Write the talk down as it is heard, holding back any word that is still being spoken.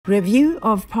Review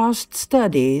of past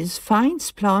studies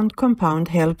finds plant compound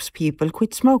helps people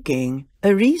quit smoking.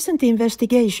 A recent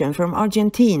investigation from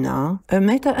Argentina, a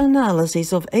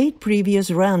meta-analysis of 8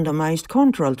 previous randomized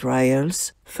control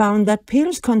trials, found that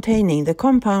pills containing the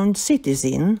compound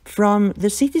cessation from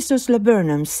the Cytisus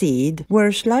laburnum seed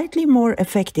were slightly more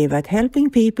effective at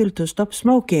helping people to stop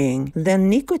smoking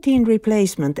than nicotine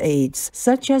replacement aids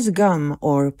such as gum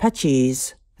or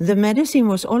patches. The medicine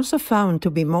was also found to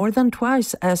be more than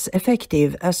twice as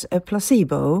effective as a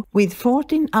placebo, with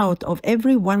 14 out of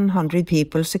every 100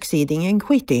 people succeeding in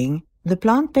quitting. The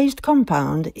plant-based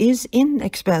compound is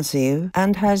inexpensive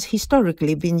and has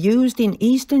historically been used in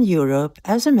Eastern Europe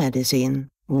as a medicine.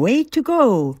 Way to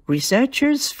go,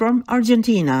 researchers from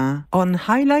Argentina, on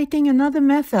highlighting another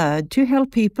method to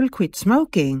help people quit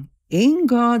smoking. In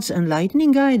God's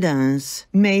enlightening guidance,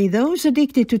 may those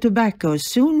addicted to tobacco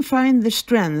soon find the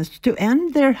strength to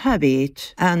end their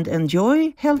habit and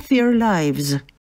enjoy healthier lives.